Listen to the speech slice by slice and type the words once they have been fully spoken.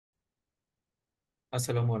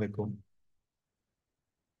আসসালামু আলাইকুম।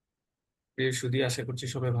 প্রিয় সুধী, আশা করছি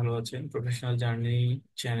সবাই ভালো আছেন। প্রফেশনাল জার্নি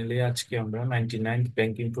চ্যানেলে আজকে আমরা 99th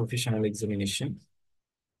ব্যাংকিং প্রফেশনাল এক্সামিনেশন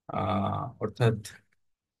অর্থাৎ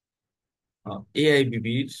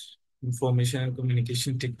এআইবিবির ইনফরমেশন অ্যান্ড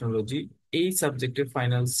কমিউনিকেশন টেকনোলজি এই সাবজেক্টের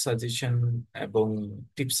ফাইনাল সাজেশন এবং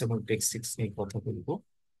টিপস এবং টেকনিক্স নিয়ে কথা বলবো।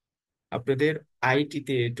 আপনাদের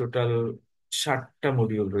আইটিতে টোটাল 60টা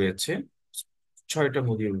মডিউল রয়েছে, 6টা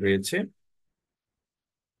মডিউল রয়েছে।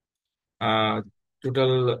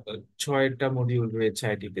 টোটাল 6টা মডিউল রয়েছে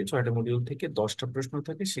আইটিতে। 6টা মডিউল থেকে 10টা প্রশ্ন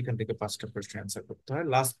থাকে, সেখান থেকে 5টা প্রশ্ন অ্যান্সার করতে হয়।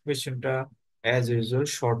 লাস্ট কোয়েশ্চেনটা অ্যাজ ইউজুয়াল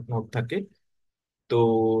শর্ট নোট থাকে। তো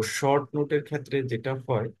শর্ট নোটের ক্ষেত্রে যেটা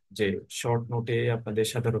হয় যে শর্ট নোটে আপনাদের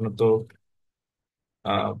সাধারণত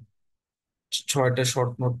আহ 6টা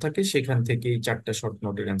শর্ট নোট থাকে, সেখান থেকেই 4টা শর্ট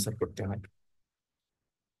নোটের অ্যান্সার করতে হয়।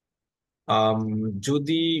 আম,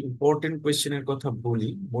 যদি ইম্পর্টেন্ট কোয়েশ্চেনের কথা বলি,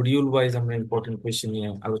 মডিউল ওয়াইজ আমরা ইম্পর্টেন্ট কোয়েশ্চেন নিয়ে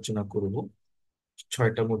আলোচনা করব।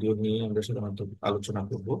 6টা মডিউল নিয়ে আমরা সাধারণত আলোচনা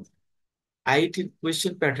করব। আইটির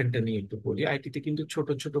কোয়েশ্চেন প্যাটার্নটা নিয়ে একটু বলি। আইটিতে কিন্তু ছোট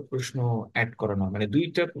ছোট প্রশ্ন অ্যাড করানো হয়, মানে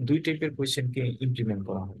দুই টাইপের কোয়েশ্চেনকে ইমপ্লিমেন্ট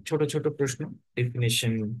করা হয়। ছোট ছোট প্রশ্ন,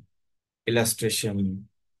 ডেফিনেশন, ইলাস্ট্রেশন,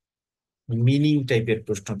 মিনিং টাইপের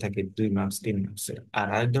প্রশ্ন থাকে 2 মার্কস 3 মার্কসের। আর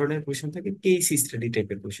আরেক ধরনের কোয়েশ্চেন থাকে কেস স্টাডি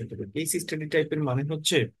টাইপের কোয়েশ্চেন থাকে। কেস স্টাডি টাইপের মানে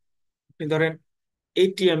হচ্ছে আপনি ধরেন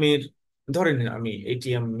এটিএম এর, ধরেন আমি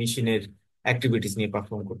এটিএম মেশিনের অ্যাক্টিভিটিস নিয়ে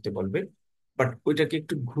পারফর্ম করতে বলবে, বাট ওইটাকে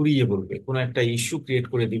একটু ঘুরিয়ে বলবে, কোনো একটা ইস্যু ক্রিয়েট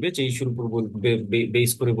করে দিবে, যে ইস্যুর উপর বলবে,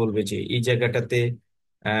 বেস করে বলবে যে এই জায়গাটাতে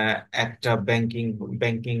আহ, একটা ব্যাংকিং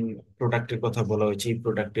ব্যাংকিং প্রোডাক্টের কথা বলা হয়েছে, এই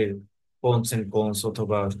প্রোডাক্টের কনস এন্ড কনস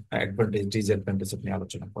অথবা অ্যাডভান্টেজ ডিসঅ্যাডভান্টেজ আপনি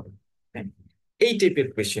আলোচনা করেন। হ্যাঁ, এই টাইপের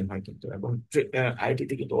কোয়েশ্চেন হয় কিন্তু। এবং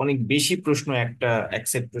আইটিতে কিন্তু অনেক বেশি প্রশ্ন একটা এক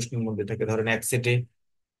সেট প্রশ্নের মধ্যে থাকে। ধরেন এক সেটে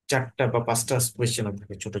 4টা বা 5টা কোয়েশ্চেন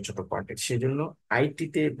থাকে ছোট ছোট পার্টের। সেই জন্য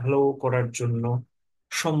আইটিতে ভালো করার জন্য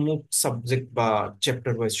সম্মুখ সাবজেক্ট বা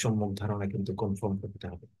চ্যাপ্টার ওয়াইজ সম্মুখ ধারণা কিন্তু কনফার্ম করতে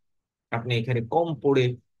হবে। আপনি এখানে কম পড়ে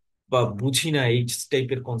বা বুঝি না এই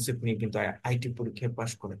টাইপের কনসেপ্ট নিয়ে কিন্তু আইটি পরীক্ষায়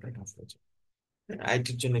পাশ করাটা টাফ হয়ে যায়।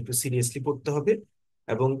 আইটির জন্য একটু সিরিয়াসলি পড়তে হবে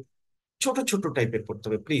এবং ছোট ছোট টাইপের পড়তে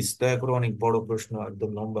হবে। প্লিজ দয়া করে অনেক বড় প্রশ্ন একদম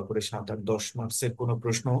লম্বা করে 7 আর 10 মার্কসের কোনো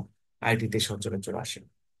প্রশ্ন আইটিতে সচরাচর আসে না।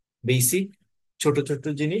 বেসিক ছোট ছোট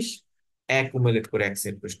জিনিস অ্যাকুমুলেট করে এক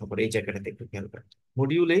সেট প্রশ্ন করে, এই জায়গাটাতে একটু খেয়াল রাখতে।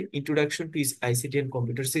 মডিউলে introduction to ICT and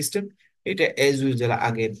computer system, এটা এজ ইউজুয়াল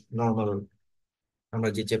আগের নর্মাল আমরা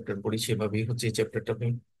যে চ্যাপ্টার পড়ি সেভাবেই হচ্ছে এই চ্যাপ্টারটা আপনি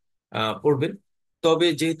পড়বেন। তবে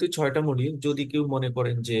যেহেতু 6টা মডিউল, যদি কেউ মনে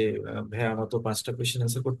করেন যে ভাইয়া আমার তো 5টা কোয়েশ্চেন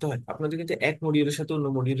আনসার করতে হয়, আপনাদের কিন্তু এক মডিউলের সাথে অন্য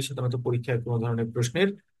মডিউলের সাথে আমাদের পরীক্ষায় কোনো ধরনের প্রশ্নের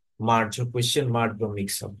মার্জ বা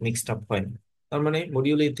মিক্সড আপ হয় না। তার মানে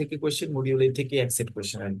মডিউল এ থেকে কোয়েশ্চেন, মডিউল এ থেকে এক সেট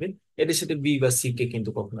কোয়েশ্চেন আসবে, এটার সাথে বি বা সি কে কিন্তু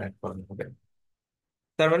কখনো অ্যাড করানো হবে না।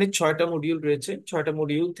 তার মানে 6টা মডিউল রয়েছে, 6টা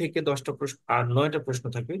মডিউল থেকে 10টা প্রশ্ন আর 9টা প্রশ্ন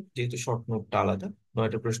থাকবে, যেহেতু শর্ট নোটটা আলাদা।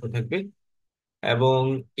 9টা প্রশ্ন থাকবে এবং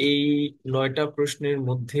এই 9টা প্রশ্নের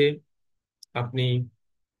মধ্যে আপনি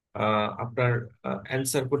আপনার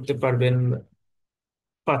অ্যান্সার করতে পারবেন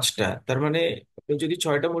 5টা। তার মানে আপনি যদি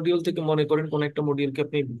 6টা মডিউল থেকে মনে করেন কোন একটা মডিউলকে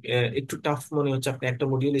আপনি একটু টাফ মনে হচ্ছে, আপনি একটা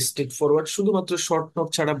মডিউল স্ট্রেট ফরওয়ার্ড শুধুমাত্র শর্ট নোট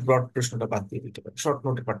ছাড়া ব্রড প্রশ্নটা বাদ দিয়ে দিতে পারেন, শর্ট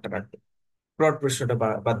নোটের পার্টটা রাখবেন, ব্রড প্রশ্নটা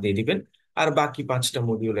বাদ দিয়ে দিবেন। আর বাকি 5টা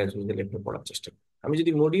মডিউল অ্যাজ ইউজুয়াল একটু পড়ার চেষ্টা করবেন। আমি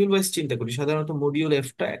যদি মডিউল ওয়াইজ চিন্তা করি, সাধারণত মডিউল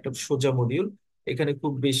এফটা একটা সোজা মডিউল। এখানে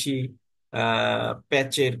খুব বেশি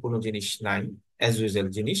প্যাচের কোনো জিনিস নাই, অ্যাজ ইউজুয়াল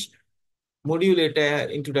জিনিস। মডিউল এটা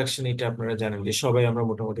ইন্ট্রোডাকশন, এটা আপনারা জানেন যে সবাই আমরা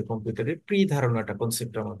মোটামুটি কম্পিউটারের প্রি ধারণাটা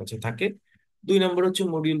কনসেপ্ট আমার কাছে থাকে। 2 নম্বর হচ্ছে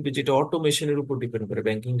মডিউল বি, যেটা অটোমেশনের উপর ডিপেন্ড করে।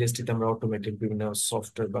 ব্যাংকিং ইন্ডাস্ট্রিতে আমরা অটোমেটেড বিভিন্ন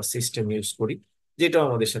সফটওয়্যার বা সিস্টেম ইউজ করি, যেটা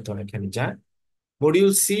আমাদের সাথে অনেকখানি যায়।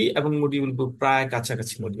 মডিউল সি এবং মডিউল বি প্রায়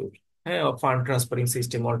কাছাকাছি মডিউল। হ্যাঁ, fund transferring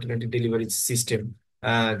system, alternative delivery system,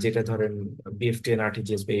 যেটা ধরেন বিএফটি এন্ড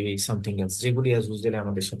আরটিজিএস বা এই সামথিং এলস, যেগুলি অ্যাজ ইউজুয়ালি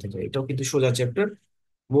আমাদের সাথে যায়, এটাও কিন্তু সোজা চ্যাপ্টার।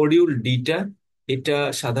 মডিউল ডিটা, এটা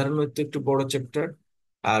সাধারণত একটু বড় চ্যাপ্টার।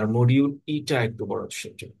 আর মডিউল ইটা একটু বড়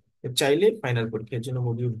চ্যাপ্টার। চাইলে ফাইনাল পরীক্ষার জন্য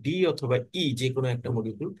মডিউল ডি অথবা ই যে কোনো একটা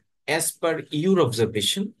module as per your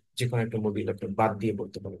observation যে কোনো একটা মডিউল আপনি বাদ দিয়ে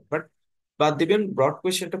পড়তে পারেন। বাট বাদ দিবেন, ব্রড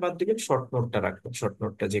কোয়েশ্চেনটা বাদ দিবেন, শর্ট নোটটা রাখবেন। শর্ট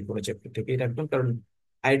নোটটা যে কোনো চ্যাপ্টার থেকেই রাখবেন, কারণ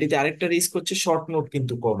আইডিতে আরেকটা রিস্ক হচ্ছে শর্ট নোট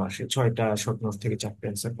কিন্তু কম আসে। 6টা শর্ট নোট থেকে 4টা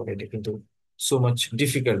অ্যান্সার করে, এটা কিন্তু সো মাচ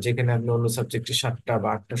ডিফিকাল্ট। যেখানে আপনি অন্য সাবজেক্টে 7টা বা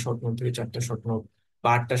 8টা শর্ট নোট থেকে 4টা শর্ট নোট বা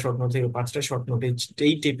 8টা শর্ট নোট থেকে 5টা শর্ট নোটে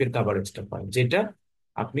এই টাইপের কাভারেজটা পান, যেটা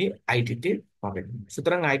আপনি আইটিতে পাবেন না।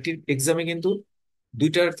 সুতরাং আইটির এক্সামে কিন্তু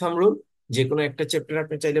 2টার থাম্ব রুল, যে কোনো একটা চ্যাপ্টার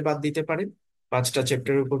আপনি চাইলে বাদ দিতে পারেন। 5টা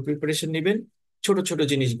চ্যাপ্টারের উপর প্রিপারেশন নেবেন, ছোট ছোট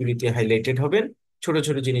জিনিসগুলিতে হাইলাইটেড হবেন, ছোট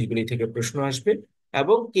ছোট জিনিসগুলি থেকে প্রশ্ন আসবে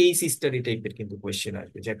এবং কেস স্টাডি টাইপের কিন্তু কোয়েশ্চেন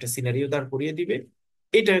আসবে, যে একটা সিনারিও দাঁড় করিয়ে দিবে,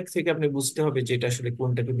 এটা থেকে আপনি বুঝতে হবে যে এটা আসলে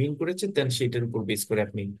কোনটাকে মিন করেছে, দেন সেটার উপর বেস করে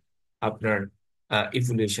আপনি আপনার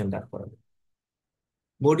ইভ্যালুয়েশন দাঁড় করাবেন।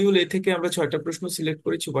 মডিউল এ থেকে আমরা 6টা প্রশ্ন সিলেক্ট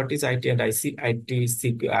করেছি। What is IT and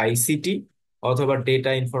ICT, অথবা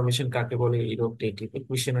ডেটা ইনফরমেশন কাকে বলে, এরকম টাইপের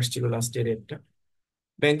কোয়েশ্চেন আসছিল লাস্ট ইয়ারে একটা।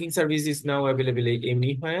 Banking service is now available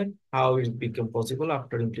anywhere, how it become possible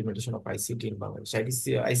after implementation of ICT in Bangladesh.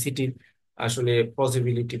 আইসিটির আসলে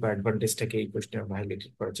পসিবিলিটি বা অ্যাডভান্টেজটাকে এই কোয়েশ্চেনে আমরা হাইলাইট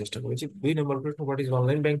করার চেষ্টা করেছি। 2 নম্বর প্রশ্ন, what is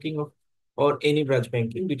online banking or any branch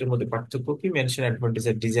banking, দুইটার মধ্যে পার্থক্য কি, mention advantage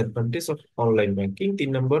and disadvantage of online banking.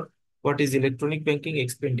 3 number, what is electronic banking,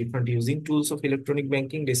 explain different using tools of electronic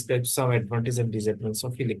banking, describe some advantage and disadvantage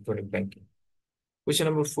of electronic banking. Question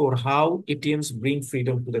number 4, how ATMs bring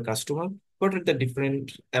freedom to the customer? What are the different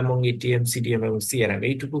among ATM, CDM, and CRM?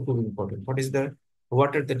 এইটুকু খুব important.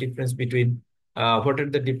 What are the difference between what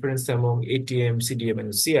are the difference among ATM, CDM,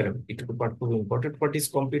 and CRM? এইটুকু part খুব important. What is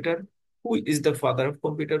computer? Who is the father of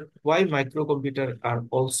computer? Why microcomputer are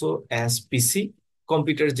also as PC?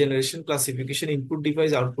 Computer generation, classification, input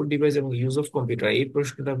device, output device, এবং use of computer. এই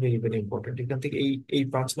প্রশ্নটা very very important. এখান থেকে এই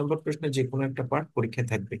 5 নম্বর প্রশ্নে যে কোনো একটা পার্ট পরীক্ষায়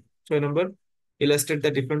থাকবে। 6 নম্বর, illustrate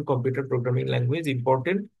the different computer programming language,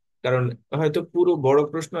 important. কারণ হয়তো পুরো বড়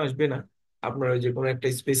প্রশ্ন আসবে না, আপনারা যে কোনো একটা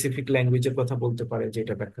স্পেসিফিক ল্যাঙ্গুয়েজের কথা বলতে পারে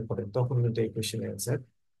যেটা ব্যাখ্যা করেন, তখন কিন্তু এই কোশ্চেনের অ্যান্সার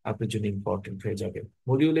আপনার জন্য ইম্পর্টেন্ট হয়ে যাবে।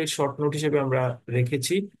 মডিউলের শর্ট নোট হিসেবে আমরা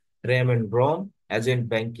রেখেছি RAM and ROM, agent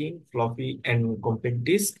banking, floppy and compact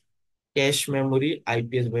disc, cache memory,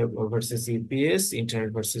 IPS versus UPS,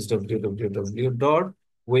 internet versus W dot,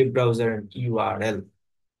 web browser and URL.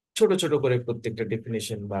 ছোট ছোট করে প্রত্যেকটা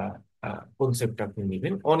ডেফিনেশন বা কনসেপ্ট আপনি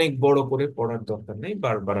নেবেন, অনেক বড় করে পড়ার দরকার নেই,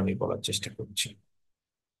 বারবার আমি বলার চেষ্টা করছি।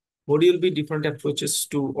 Module B, different approaches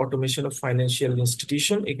two automation of financial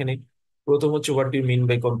institution. এখানে প্রথম হচ্ছে what do mean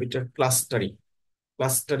by computer clustering.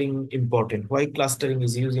 Clustering important, why clustering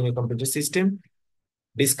is use in a computer system,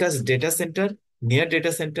 discuss data centre, near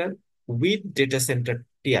data centre, with data centre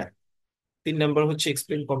টিয়ার। 3 নম্বর হচ্ছে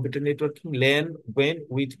explain computer networking, lane when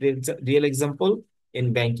with real example in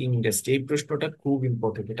banking industry. এই প্রশ্নটা খুব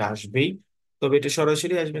important, এটা আসবেই, তবে এটা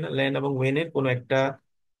সরাসরি আসবে না। লেন এবং ওয়েন এর কোনো একটা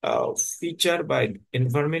ফিচার বা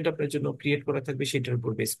এনভায়রনমেন্ট আপনার জন্য ক্রিয়েট করা থাকবে, সেটার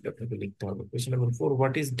উপর বেস করে আপনাকে লিখতে হবে। Question number 4,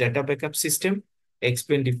 what is data backup system,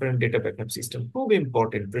 explain different data backup system. খুব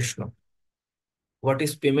ইম্পর্টেন্ট প্রশ্ন। What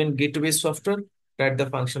is payment gateway software? Write the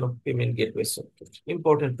function of payment gateway software.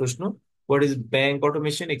 Important প্রশ্ন. What is bank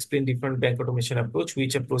automation? Explain different bank automation approach.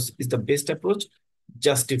 Which approach is the best approach?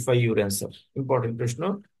 Justify your answer. Important প্রশ্ন.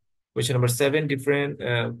 Question number 7,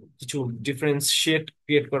 কিছু differentiate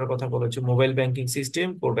create করার কথা বলা হচ্ছে। Mobile banking system,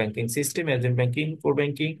 core banking system, agent banking, core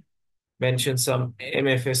banking. Mention some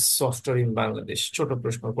MFS software in Bangladesh. ছোট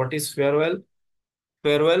প্রশ্ন। What is farewell?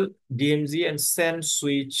 Farewell, DMG and sand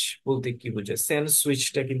switch বলতে কি বোঝায়? স্যান্ড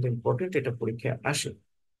সুইচটা কিন্তু ইম্পর্টেন্ট, এটা পরীক্ষায় আসে।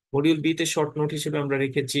 মডিউল বি তে শর্ট নোট হিসেবে আমরা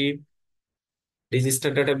রেখেছি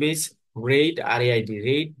রেজিস্টার ডাটাবেস, রেইড আর AID.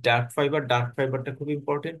 Raid dark fibre, dark ফাইবারটা খুব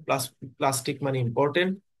ইম্পর্টেন্ট। প্লাস্টিক মানে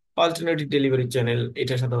ইম্পর্টেন্ট। অল্টারনেটিভ ডেলিভারি চ্যানেল,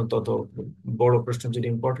 এটা সাধারণত অত বড় প্রশ্ন যেটা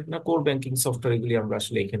ইম্পর্টেন্ট না। কোর ব্যাংকিং সফটওয়্যার, এগুলি আমরা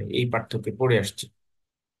আসলে এখানে এই পাঠ্যকে পড়ে আসছি।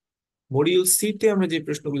 মডিউল সি তে আমরা যে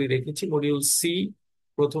প্রশ্নগুলি রেখেছি, মডিউল সি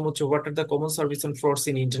প্রথম হচ্ছে what are the common service and frauds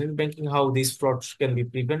in internet banking, how this frauds can be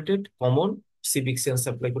prevented. Common, civic sense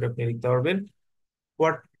apply করে আপনি লিখতে পারবেন।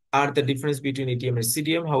 What are the difference between ATM and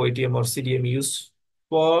CDM, how ATM or CDM use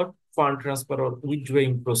for fund transfer or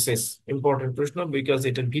withdrawing process. Important প্রশ্ন, because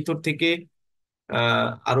এটার ভিতর থেকে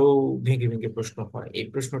আরো ভেঙে ভেঙে প্রশ্ন হয়। এই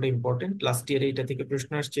প্রশ্নটা ইম্পর্টেন্ট, লাস্ট ইয়ারে এটা থেকে প্রশ্ন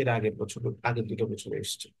আসছে, এর আগের বছর, আগের 2টা বছরে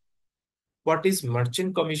এসছে। What is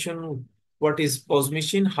merchant commission? What is POS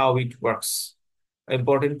machine? How it works?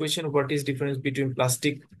 Important question. What is difference between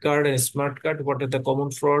plastic card and smart card? What are the common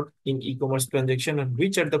fraud in e-commerce transaction and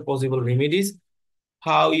which are the possible remedies?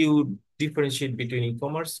 How you differentiate between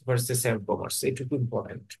e-commerce versus m-commerce? এটুকু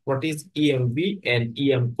important. What is EMV and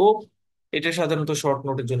EMCO? এটা সাধারণত short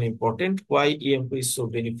নোটের জন্য important. Why EMCO is so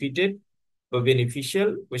beneficial?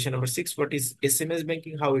 Question number 6, what is SMS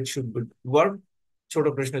banking? How it should work? ছোট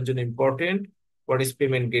প্রশ্নের জন্য important. What is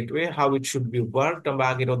payment gateway, how it should be worked. আমরা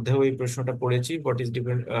আগের অধ্যায়ে এই প্রশ্নটা পড়েছি।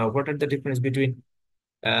 What are the difference between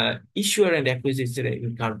issuer and acquisition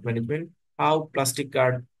in card management, how plastic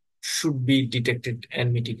card should be detected and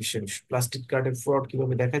mitigation. Plastic কার্ডের ফ্রড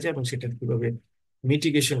কিভাবে দেখা যায় এবং সেটা কিভাবে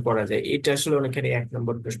মিটিগেশন করা যায়, এটা আসলে অনেকখানি 1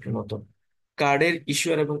 নম্বর প্রশ্নের মতো। কার্ডের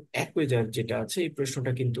ইস্যুয়ার এবং অ্যাকুইজার যেটা আছে, এই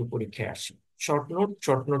প্রশ্নটা কিন্তু পরীক্ষায় আসে।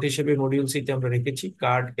 শর্ট নোট হিসেবে মডিউল সি তে আমরা রেখেছি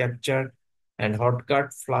card capture and hot card,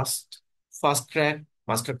 fast track,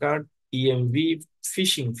 master card, EMV,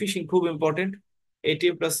 fishing খুব important.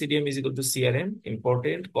 ATM plus CDM is equal to CRM,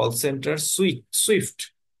 important. Call center,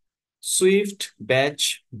 Swift, Batch,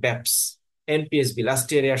 BAPS, NPSB last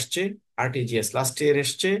ইয়ারে আসছে, RTGS last ইয়ারে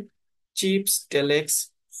আসছে, chips, telex,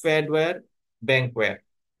 ফ্যাডওয়্যার, ব্যাংকওয়্যার।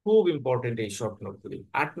 খুব important এই short নোটগুলি।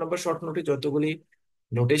 8 নম্বর short নোটে যতগুলি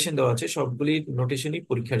নোটেশন দেওয়া আছে সবগুলি নোটেশনই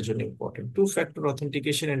পরীক্ষার জন্য important. Two factor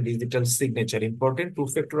authentication and digital signature important. Two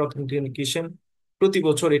factor authentication প্রতি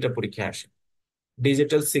বছর এটা পরীক্ষায় আসে,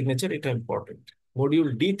 ডিজিটাল সিগনেচার এটা ইম্পর্টেন্ট। মডিউল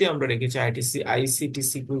ডি তে আমরা রেখেছি ICT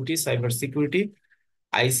security, cyber security,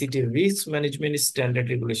 ICT risk management, standard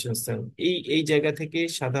regulation. এই এই জায়গা থেকে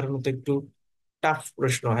সাধারণত একটু টাফ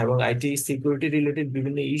প্রশ্ন হয় এবং আইটি সিকিউরিটি রিলেটেড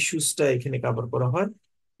বিভিন্ন ইস্যুসটা এখানে কভার করা হয়।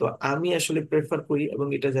 তো আমি আসলে প্রেফার করি, এবং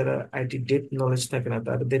এটা যারা আইটি ডেপ নলেজ থাকে না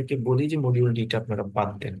তাদেরকে বলি যে মডিউল ডিটা আপনারা বাদ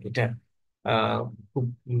দেন, এটা আহ খুব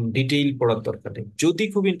ডিটেইল পড়ার দরকার নেই। যদি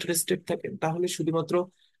খুব ইন্টারেস্টেড থাকেন তাহলে শুধুমাত্র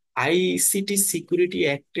আইসিটি সিকিউরিটি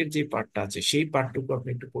অ্যাক্টের যে পার্টটা আছে সেই পার্টটুকু আপনি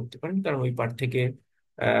একটু পড়তে পারেন, কারণ ওই পার্ট থেকে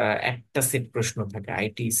একটা সেট প্রশ্ন থাকে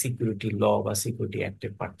আইটি সিকিউরিটি ল বা সিকিউরিটি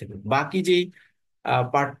অ্যাক্টের পার্ট থেকে। বাকি যেই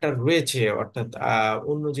পার্টটা রয়েছে, অর্থাৎ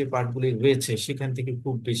অন্য যে পার্টগুলি রয়েছে সেখান থেকে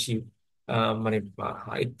খুব বেশি মানে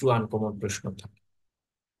একটু আনকমন প্রশ্ন থাকে।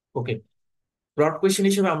 ওকে, ব্রড কোয়েশ্চেন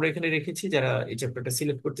হিসেবে আমরা এখানে রেখেছি, যারা এই চ্যাপ্টারটা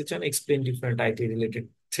সিলেক্ট করতে চান, explain different IT related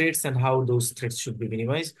threats and how those threats should be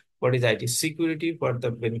minimise, what is IT security, what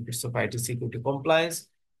the benefits of IT security compliance,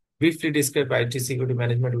 briefly describe IT security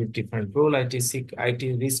management with different role, IT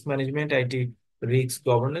risk management, IT risk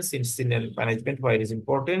governance in senior management, why it is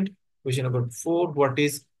important. Question number 4, what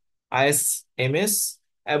is ISMS?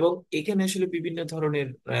 এবং এখানে আসলে বিভিন্ন ধরনের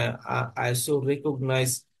ISO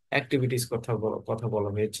recognise activities কথা বলা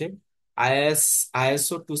হয়েছে।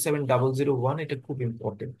 ISO 27001 এটা খুব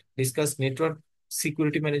important. Discuss network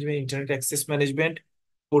security management, internet access management,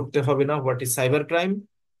 পড়তে হবে না। What is cyber crime,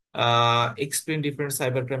 explain different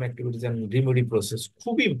cyber crime activities and remedy process.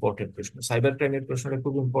 খুবই ইম্পর্টেন্ট প্রশ্ন, সাইবার ক্রাইমের প্রশ্নটা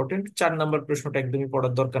খুব ইম্পর্টেন্ট। 4 নম্বর প্রশ্নটা একদমই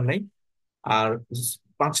পড়ার দরকার নাই, আর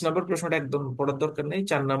 5 নম্বর প্রশ্নটা একদম পড়ার দরকার নেই।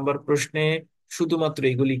 4 নম্বর প্রশ্নে শুধুমাত্র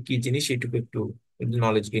এগুলি কি জিনিস এইটুকু একটু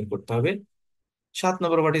নলেজ গেইন করতে হবে। 7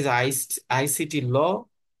 নম্বর, what is ICT law,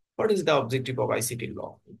 what is the objective of ICT law,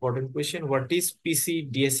 important question. What is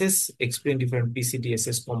পিসিডিএসএস, explain different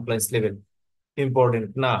পিসিডিএসএস compliance level, important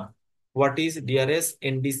না। What is DRS,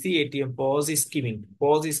 NDC, ATM pause skimming,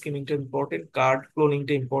 pause স্কিমিংটা important. Card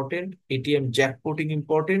ক্লোনিংটা important. ATM জ্যাকপোটিং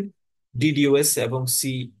important. ডিডিওএস এবং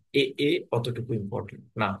CAA অতটুকু important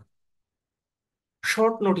না।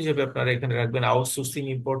 Short note হিসেবে আপনারা এখানে রাখবেন outsourcing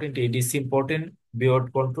important, ADC important, বিওয়ার্ড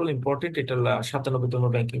control important, এটা 97তম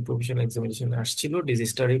banking professional এক্সামিনেশনে আসছিল।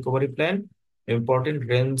 Disaster recovery plan important.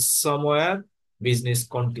 Ransomware, business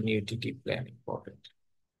continuity plan important.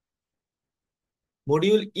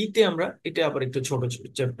 Module ই তে আমরা, এটা আবার একটু ছোট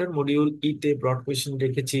চ্যাপ্টার। মডিউল ই তে ব্রড কোয়েশ্চেন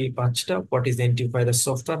রেখেছি 5টা। What is antivirus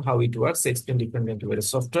software, how it works, explain different antivirus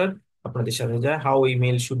software, আপনাদের সাথে যায়। How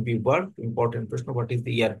email should be work, important প্রশ্ন। What is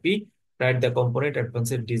the ERP, write the component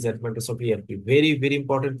অ্যাডভান্সেড disadvantage of ERP. Very very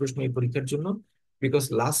important প্রশ্ন এই পরীক্ষার জন্য, বিকজ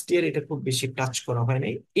লাস্ট ইয়ার এটা খুব বেশি টাচ করা হয়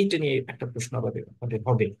নাই। এইটা নিয়ে একটা প্রশ্ন আমাদের আমাদের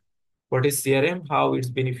হবে। What is CRM? How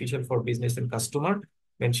it's beneficial for business and customer?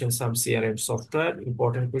 Mention some CRM software.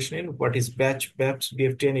 Important question. What is batch, BAPS,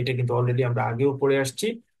 BFTN? এটা কিন্তু অলরেডি আমরা আগেও পড়ে আসছি,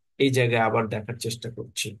 এই জায়গায় আবার দেখার চেষ্টা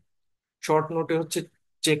করছি। শর্ট নোটে হচ্ছে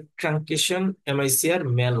চেক ট্রাঙ্কেশন, এমআইসিআর,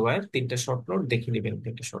 ম্যালওয়্যার, 3টা শর্ট নোট দেখে নেবেন।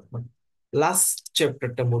 3টা শর্ট নোট। লাস্ট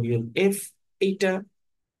চ্যাপ্টারটা মডিউল এফ, এইটা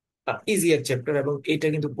ইজিয়ার চ্যাপ্টার এবং এটা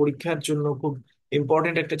কিন্তু পরীক্ষার জন্য খুব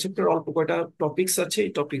ইম্পর্টেন্ট একটা চ্যাপ্টার। অল্প কয়টা টপিকস আছে,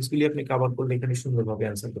 এই টপিকস গুলি আপনি কভার করলে এখানে সুন্দরভাবে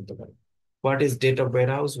অ্যান্সার করতে পারেন। What is data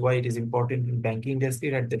warehouse? Why it is important in banking industry?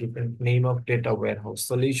 Write the different name of data warehouse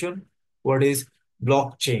solution. What is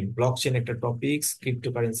blockchain? Blockchain একটা টপিকস,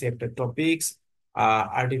 ক্রিপ্টোকারেন্সি একটা টপিকস,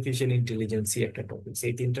 আর্টিফিশিয়াল ইন্টেলিজেন্সি একটা টপিকস।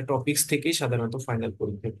 এই 3টা টপিকস থেকেই সাধারণত ফাইনাল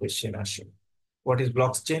পরীক্ষার কোয়েশ্চেন আসে। What is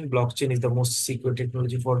blockchain? Blockchain is the most secure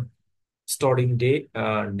technology for storing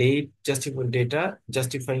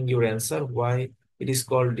justifying your answer. Why it is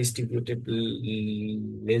called distributed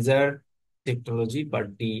ledger technology, but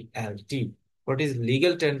DLT. What is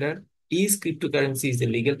legal tender? Is cryptocurrency is a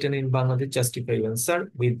legal tender in Bangladesh? Justify your answer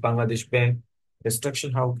with Bangladesh Bank restriction.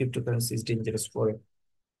 How cryptocurrency is dangerous for a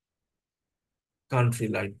country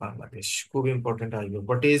like Bangladesh? খুব important আসবে।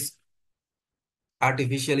 What is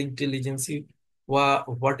artificial intelligence?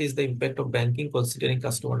 What is the impact of banking considering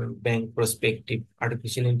customer and bank perspective?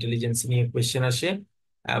 Artificial intelligence নিয়ে question আসে,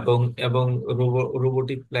 এবং এবং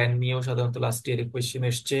robotic plan নিয়েও সাধারণত last ইয়ারে question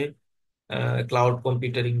এসছে। ক্লাউড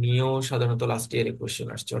কম্পিউটারিং নিয়েও সাধারণত লাস্ট ইয়ারে কোয়েশ্চেন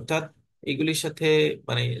আসছে। অর্থাৎ এগুলির সাথে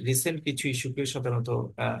মানে রিসেন্ট কিছু ইস্যুকে সাধারণত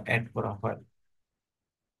অ্যাড করা হয়।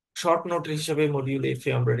 শর্ট নোট হিসেবে মডিউল এফ এ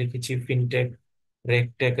আমরা রেখেছি ফিনটেক,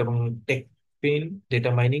 রেকটেক এবং টেক ফিন।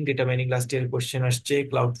 Data mining last year question আসছে।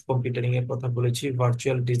 ক্লাউড কম্পিউটারিং এর কথা বলেছি।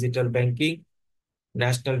 Virtual digital banking,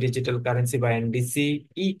 national digital currency বা NDC,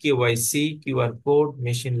 e KYC, QR code,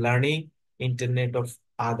 machine learning, internet of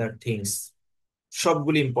other things,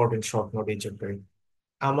 সবগুলি ইম্পর্টেন্ট শর্ট নোট এই চ্যাপ্টারে।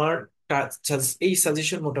 আমার এই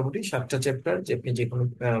সাজেশন মোটামুটি 7টা চ্যাপ্টার, যে আপনি যে কোনো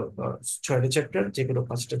 6টা চ্যাপ্টার, যে কোনো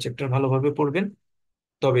 5টা চ্যাপ্টার ভালোভাবে পড়বেন।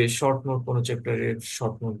 তবে শর্ট নোট, কোনো চ্যাপ্টারের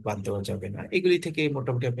শর্ট নোট বাদ দেওয়া যাবে না। এগুলি থেকে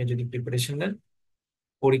মোটামুটি আপনি যদি প্রিপারেশন নেন,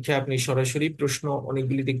 পরীক্ষায় আপনি সরাসরি প্রশ্ন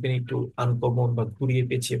অনেকগুলি দেখবেন একটু আনকমন বা ঘুরিয়ে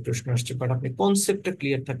পেঁচিয়ে প্রশ্ন আসছে, বাট আপনি কনসেপ্টটা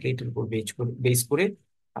ক্লিয়ার থাকলে এটার উপর বেস করে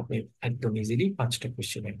আপনি একদম ইজিলি 5টা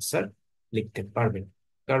কোশ্চেন অ্যান্সার লিখতে পারবেন।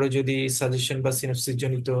 কারো যদি সাজেশন বা সিনপসিস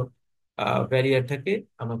জনিত ব্যারিয়ার থাকে,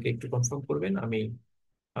 আমাকে একটু কনফার্ম করবেন, আমি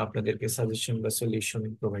আপনাদেরকে সাজেশন বা সলিউশন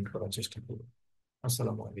প্রোভাইড করার চেষ্টা করব।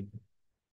 আসসালামু আলাইকুম।